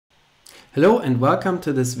Hello and welcome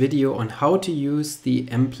to this video on how to use the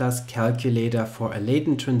Mplus Calculator for a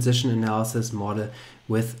latent transition analysis model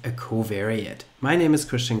with a covariate. My name is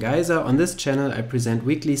Geiser. On this channel I present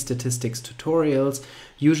weekly statistics tutorials,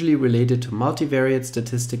 usually related to multivariate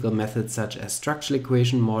statistical methods such as structural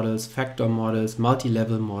equation models, factor models,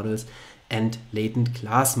 multi-level models, and latent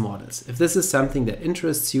class models. If this is something that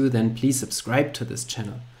interests you, then please subscribe to this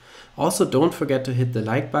channel. Also, don't forget to hit the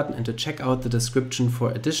like button and to check out the description for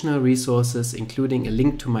additional resources, including a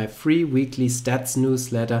link to my free weekly stats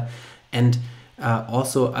newsletter and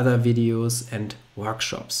also other videos and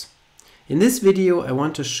workshops. In this video, I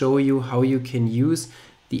want to show you how you can use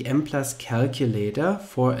the Mplus Calculator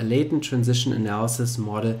for a latent transition analysis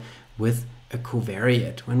model with a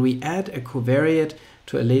covariate. When we add a covariate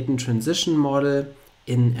to a latent transition model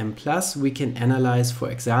in Mplus, we can analyze, for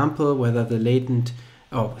example, whether the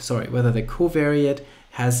covariate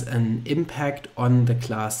has an impact on the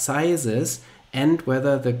class sizes and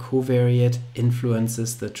whether the covariate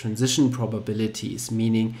influences the transition probabilities,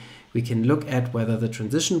 meaning we can look at whether the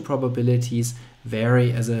transition probabilities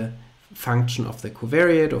vary as a function of the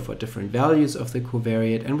covariate or for different values of the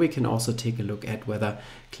covariate, and we can also take a look at whether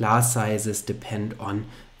class sizes depend on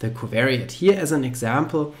the covariate. Here as an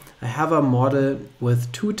example, I have a model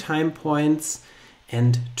with 2 time points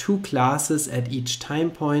and 2 classes at each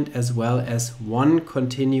time point, as well as 1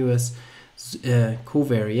 continuous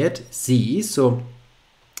covariate Z. So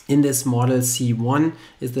in this model, C1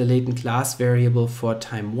 is the latent class variable for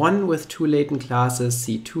time 1 with 2 latent classes.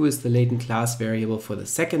 C2 is the latent class variable for the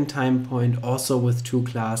second time point, also with 2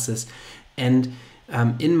 classes. And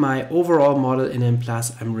in my overall model in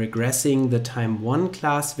Mplus, I'm regressing the time 1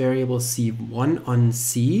 class variable C1 on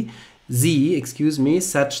Z,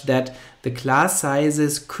 such that the class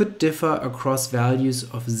sizes could differ across values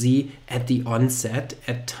of Z at the onset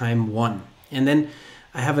at time 1. And then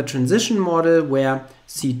I have a transition model where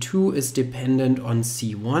C2 is dependent on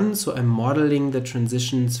C1, so I'm modeling the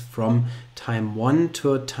transitions from time 1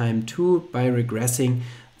 to time 2 by regressing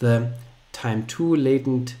the time 2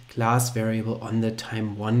 latent class variable on the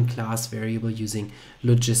time 1 class variable using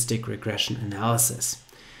logistic regression analysis.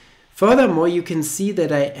 Furthermore, you can see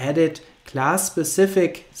that I added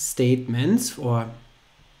class-specific statements or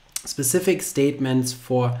specific statements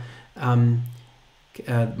for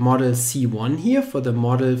model C1 here, for the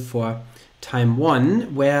model for time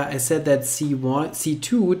 1, where I said that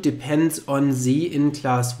C2 depends on Z in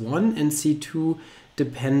class 1 and C2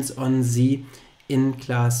 depends on Z in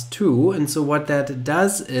class 2. And so what that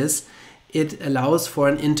does is it allows for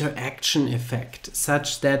an interaction effect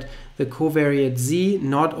such that the covariate Z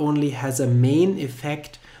not only has a main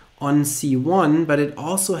effect on C1, but it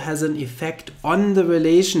also has an effect on the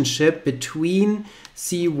relationship between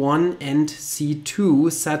C1 and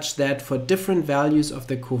C2, such that for different values of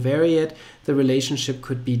the covariate, the relationship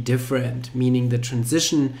could be different, meaning the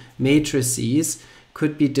transition matrices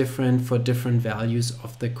could be different for different values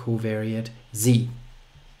of the covariate Z.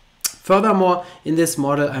 Furthermore, in this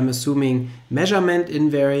model, I'm assuming measurement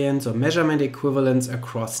invariance or measurement equivalence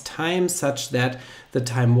across time, such that the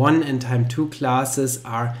time 1 and time 2 classes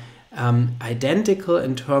are identical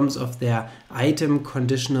in terms of their item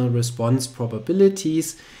conditional response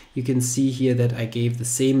probabilities. You can see here that I gave the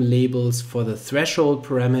same labels for the threshold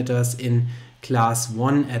parameters in class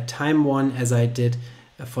 1 at time 1 as I did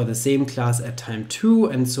for the same class at time 2,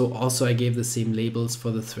 and so also I gave the same labels for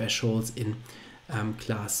the thresholds in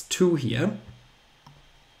class 2 here.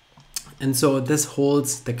 And so this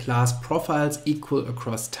holds the class profiles equal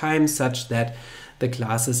across time such that the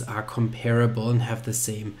classes are comparable and have the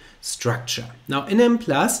same structure. Now in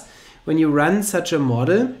Mplus, when you run such a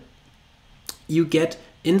model, you get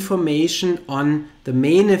information on the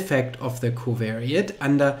main effect of the covariate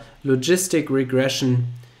under logistic regression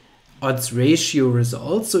odds ratio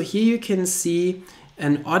results. So here you can see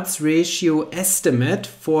an odds ratio estimate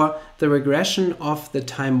for the regression of the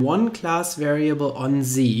time 1 class variable on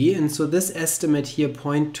Z. And so this estimate here,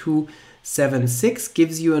 0.276,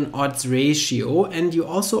 gives you an odds ratio, and you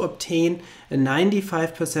also obtain a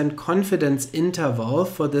 95% confidence interval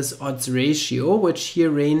for this odds ratio, which here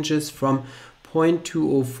ranges from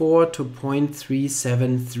 0.204 to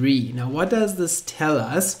 0.373. Now, what does this tell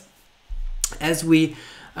us? As we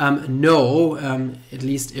know, at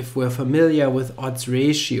least if we're familiar with odds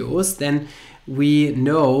ratios, then we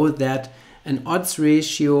know that an odds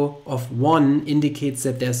ratio of 1 indicates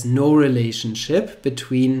that there's no relationship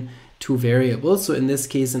between 2 variables. So in this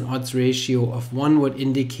case, an odds ratio of 1 would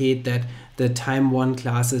indicate that the time 1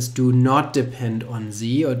 classes do not depend on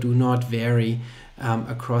Z or do not vary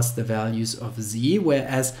across the values of z,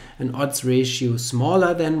 whereas an odds ratio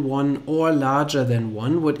smaller than 1 or larger than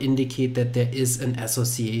 1 would indicate that there is an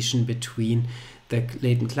association between the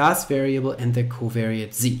latent class variable and the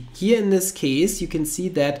covariate z. Here in this case, you can see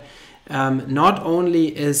that not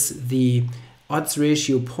only is the odds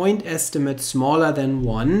ratio point estimate smaller than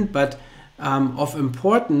 1, but of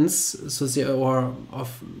importance, or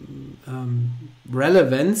of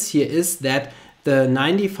relevance here is that the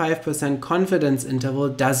 95% confidence interval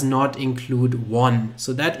does not include 1.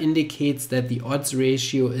 So that indicates that the odds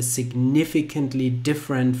ratio is significantly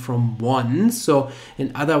different from 1. So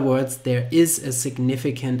in other words, there is a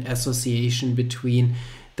significant association between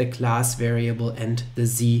the class variable and the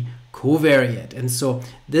z covariate. And so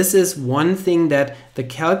this is one thing that the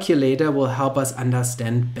calculator will help us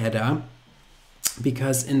understand better,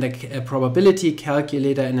 because in the probability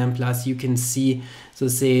calculator in Mplus you can see, so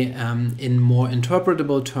say in more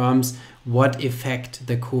interpretable terms, what effect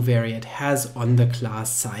the covariate has on the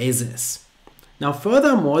class sizes. Now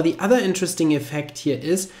furthermore, the other interesting effect here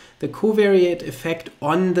is the covariate effect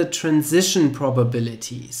on the transition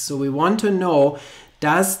probabilities. So we want to know,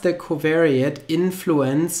 does the covariate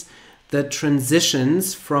influence the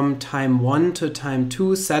transitions from time 1 to time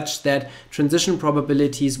 2 such that transition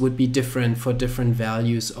probabilities would be different for different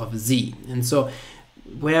values of z. And so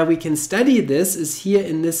where we can study this is here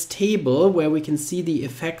in this table, where we can see the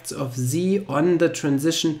effects of z on the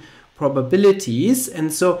transition probabilities.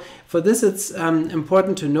 And so for this it's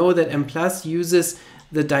important to know that Mplus uses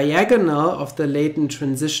the diagonal of the latent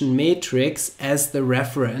transition matrix as the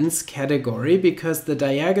reference category, because the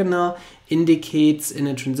diagonal indicates in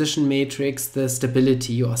a transition matrix the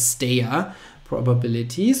stability or stayer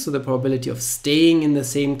probability, so the probability of staying in the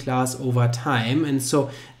same class over time. And so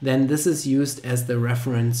then this is used as the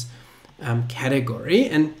reference category.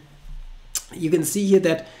 And you can see here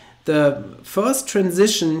that the first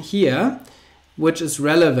transition here, which is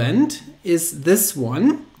relevant, is this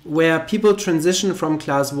one, where people transition from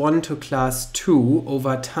class 1 to class 2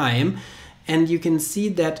 over time. And you can see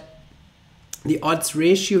that the odds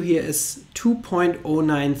ratio here is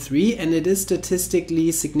 2.093, and it is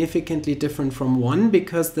statistically significantly different from 1,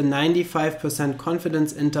 because the 95%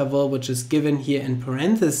 confidence interval, which is given here in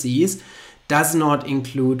parentheses, does not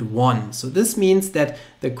include 1. So this means that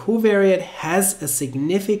the covariate has a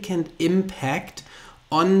significant impact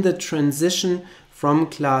on the transition from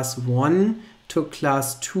class 1 to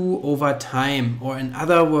class 2 over time. Or in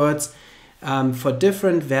other words, for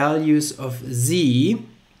different values of z,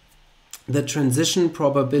 the transition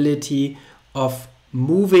probability of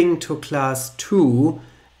moving to class 2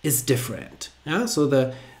 is different. Yeah? So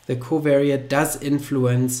the covariate does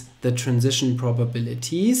influence the transition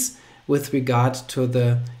probabilities with regard to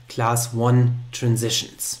the class 1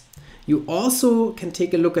 transitions. You also can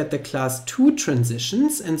take a look at the class 2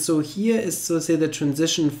 transitions. And so here is, so say, the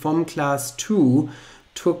transition from class 2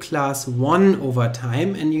 to class 1 over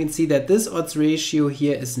time, and you can see that this odds ratio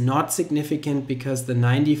here is not significant because the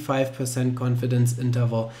 95% confidence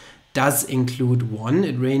interval does include 1.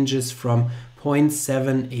 It ranges from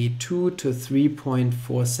 0.782 to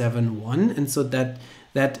 3.471, and so that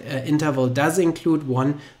interval does include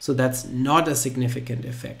 1, so that's not a significant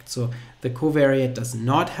effect. So the covariate does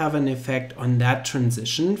not have an effect on that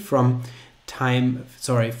transition from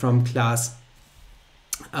class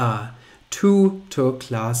 2 to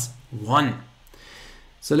class 1.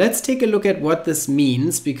 So let's take a look at what this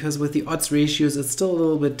means, because with the odds ratios it's still a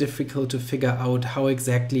little bit difficult to figure out how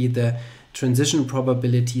exactly the transition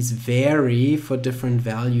probabilities vary for different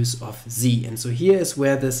values of z. And so here is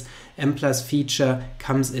where this Mplus feature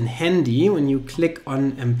comes in handy. When you click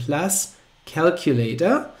on Mplus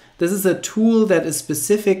Calculator, this is a tool that is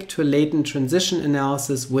specific to latent transition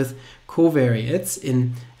analysis with covariates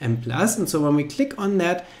in Mplus. And so when we click on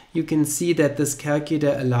that, you can see that this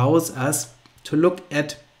calculator allows us to look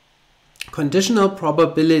at conditional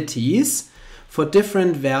probabilities for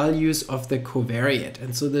different values of the covariate.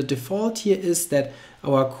 And so the default here is that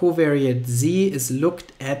our covariate z is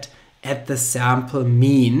looked at the sample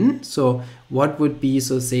mean. So what would be,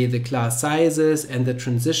 so say, the class sizes and the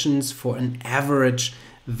transitions for an average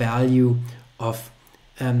value of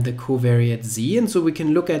the covariate z. And so we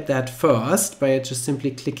can look at that first by just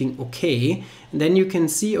simply clicking OK. And then you can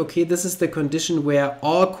see, okay, this is the condition where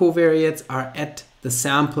all covariates are at the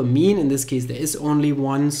sample mean. In this case, there is only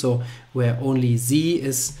one, so where only z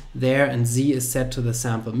is there and z is set to the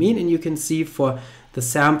sample mean. And you can see for the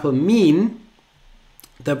sample mean,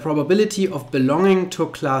 the probability of belonging to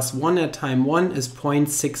class 1 at time 1 is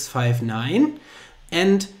 0.659.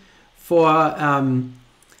 And for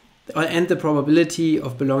and the probability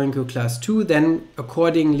of belonging to class 2 then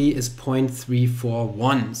accordingly is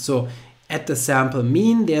 0.341. So at the sample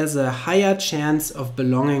mean, there's a higher chance of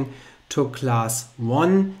belonging to class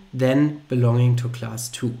 1 than belonging to class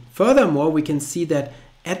 2. Furthermore, we can see that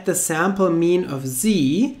at the sample mean of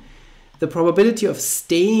Z, the probability of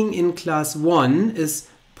staying in class 1 is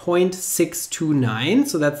 0.629.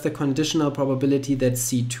 So that's the conditional probability that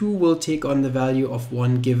C2 will take on the value of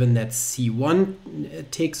 1 given that C1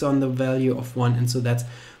 takes on the value of 1. And so that's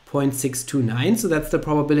 0.629. So that's the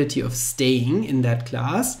probability of staying in that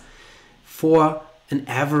class for an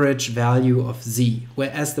average value of Z.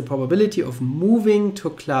 Whereas the probability of moving to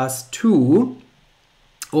class 2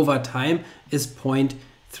 over time is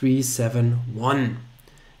 0.371.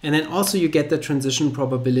 And then also you get the transition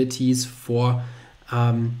probabilities for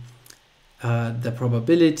the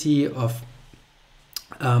probability of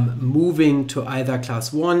moving to either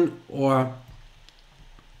class 1 or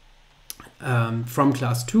from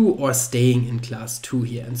class 2 or staying in class 2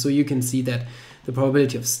 here. And so you can see that the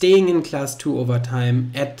probability of staying in class 2 over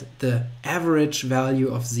time at the average value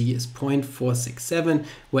of Z is 0.467,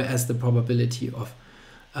 whereas the probability of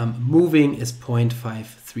moving is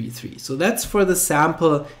 0.533. So that's for the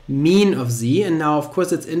sample mean of Z. And now, of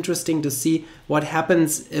course, it's interesting to see what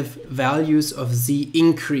happens if values of Z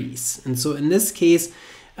increase. And so in this case,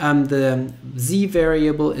 the Z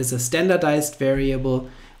variable is a standardized variable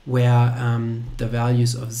where the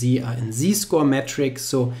values of Z are in Z-score metrics.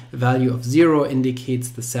 So a value of 0 indicates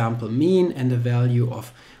the sample mean, and a value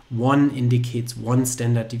of 1 indicates 1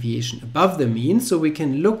 standard deviation above the mean. So we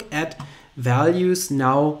can look at values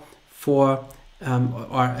now for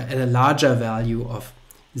or at a larger value of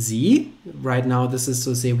Z. Right now this is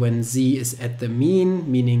to say when Z is at the mean,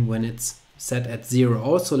 meaning when it's set at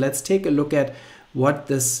 0. So let's take a look at what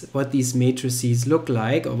these matrices look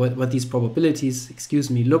like, or what these probabilities, excuse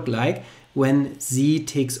me, look like when Z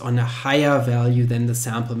takes on a higher value than the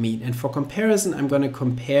sample mean. And for comparison, I'm going to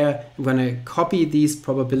copy these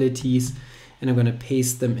probabilities and I'm going to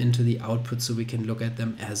paste them into the output so we can look at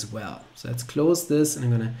them as well. So let's close this, and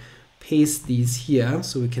I'm going to paste these here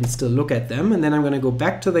so we can still look at them. And then I'm going to go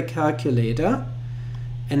back to the calculator,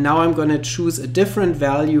 and now I'm going to choose a different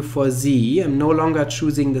value for Z. I'm no longer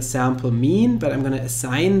choosing the sample mean, but I'm going to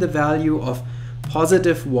assign the value of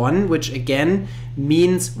 +1, which again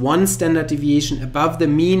means 1 standard deviation above the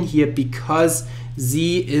mean here because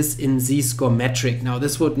Z is in Z-score metric. Now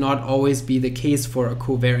this would not always be the case for a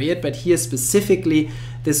covariate, but here specifically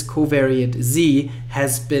this covariate Z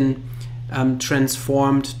has been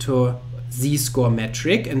transformed to Z-score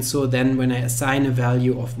metric, and so then when I assign a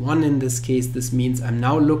value of 1 in this case, this means I'm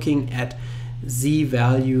now looking at Z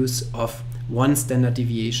values of 1 standard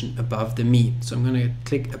deviation above the mean. So I'm going to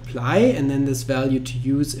click apply, and then this value to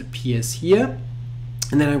use appears here,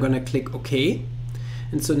 and then I'm going to click OK.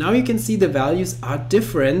 And so now you can see the values are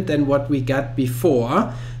different than what we got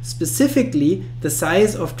before. Specifically, the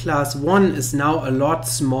size of class 1 is now a lot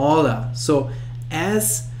smaller. So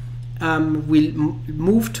as we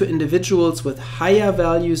move to individuals with higher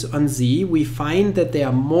values on Z, we find that they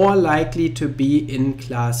are more likely to be in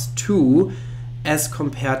class 2 as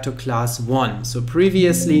compared to class 1. So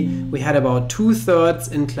previously we had about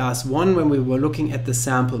 2/3 in class 1 when we were looking at the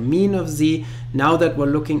sample mean of Z. Now that we're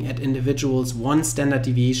looking at individuals 1 standard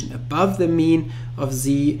deviation above the mean of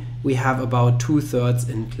Z, we have about 2/3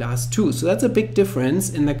 in class 2. So that's a big difference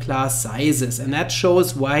in the class sizes, and that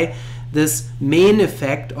shows why this main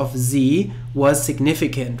effect of Z was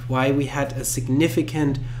significant, why we had a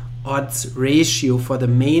significant odds ratio for the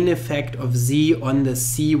main effect of Z on the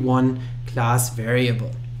C1 class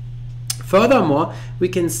variable. Furthermore, we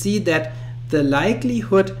can see that the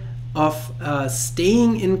likelihood of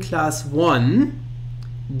staying in class 1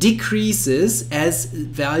 decreases as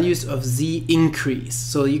values of Z increase.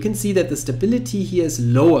 So you can see that the stability here is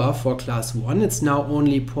lower for class 1. It's now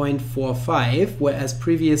only 0.45, whereas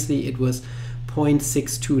previously it was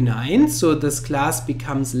 0.629. So this class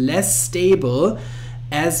becomes less stable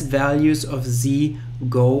as values of Z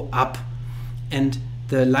go up. And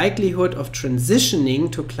the likelihood of transitioning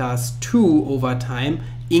to class 2 over time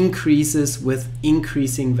increases with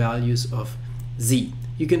increasing values of Z.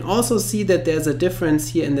 You can also see that there's a difference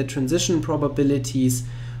here in the transition probabilities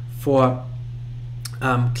for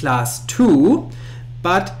class 2,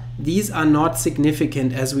 but these are not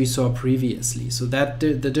significant as we saw previously. So that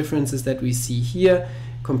the differences that we see here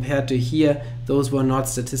compared to here, those were not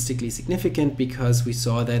statistically significant because we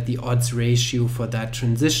saw that the odds ratio for that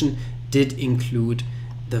transition did include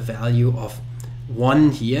the value of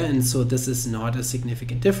 1 here, and so this is not a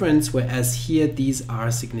significant difference, whereas here these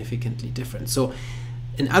are significantly different. So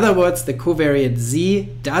In other words, the covariate Z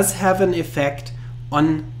does have an effect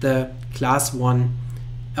on the class 1,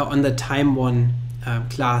 on the time 1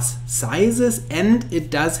 class sizes, and it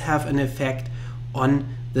does have an effect on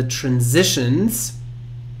the transitions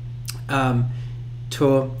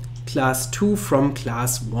to class 2 from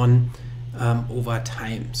class 1 over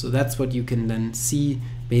time. So that's what you can then see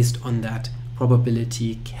based on that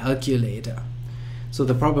probability calculator. So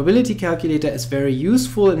the probability calculator is very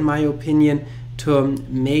useful, in my opinion, to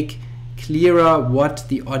make clearer what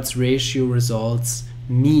the odds ratio results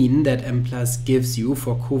mean that Mplus gives you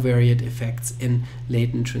for covariate effects in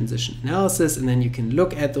latent transition analysis, and then you can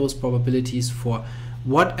look at those probabilities for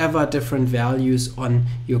whatever different values on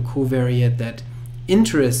your covariate that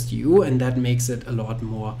interest you, and that makes it a lot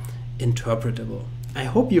more interpretable. I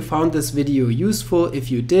hope you found this video useful. If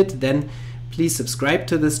you did, then please subscribe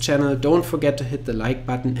to this channel. Don't forget to hit the like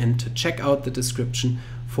button and to check out the description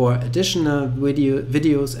for additional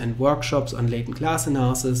videos and workshops on latent class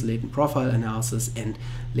analysis, latent profile analysis, and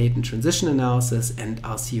latent transition analysis, and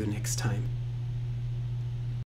I'll see you next time.